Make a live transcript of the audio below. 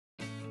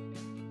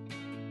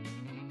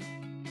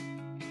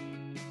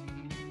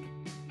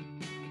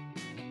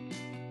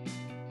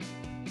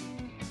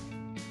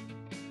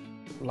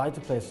like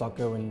to play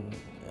soccer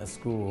at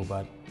school,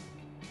 but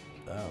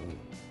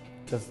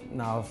just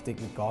now stick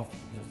with golf.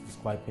 It's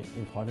quite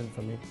important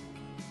for me.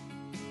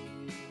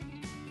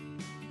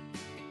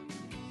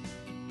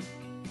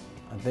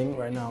 I think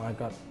right now I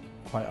got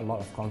quite a lot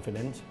of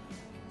confidence,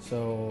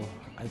 so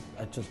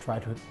I just try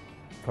to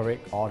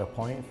correct all the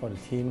points for the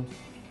team.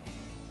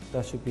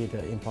 That should be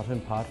the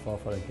important part for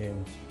the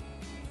games.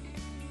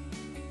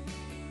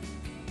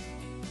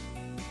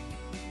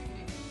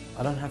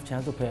 I don't have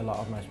chance to play a lot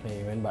of match play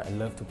events, but I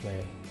love to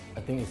play.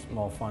 I think it's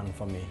more fun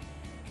for me.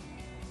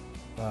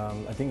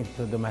 I think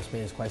the match play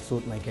is quite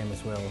suit my game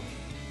as well.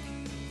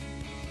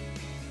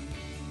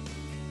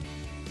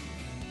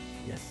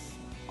 Yes,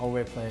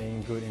 always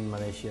playing good in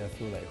Malaysia. I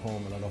feel like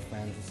home, a lot of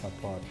fans to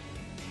support.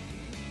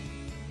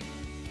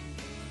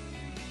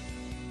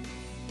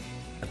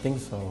 I think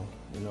so.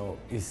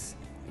 It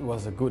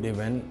was a good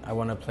event. I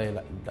want to play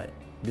like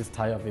this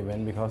type of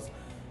event because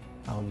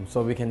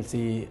so we can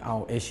see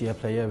our Asia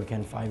player, we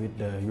can fight with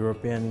the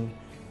European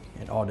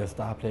and all the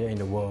star player in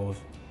the world.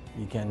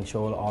 We can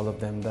show all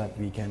of them that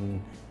we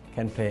can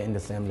play in the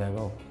same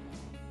level.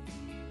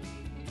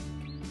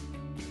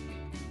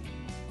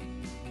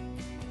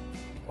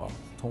 Well,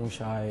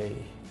 Thongchai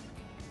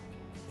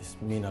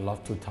means a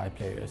lot to Thai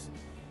players.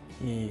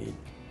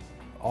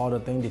 All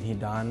the things that he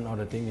done, all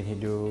the things that he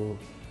do,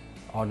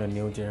 all the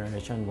new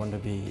generation want to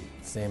be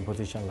same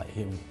position like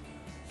him.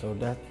 So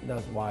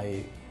that's why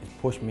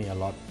it pushed me a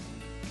lot.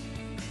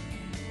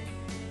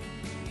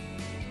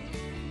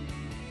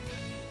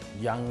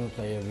 Young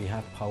player, we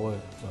have power,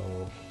 so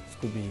it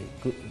could be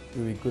good,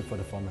 really good for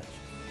the format.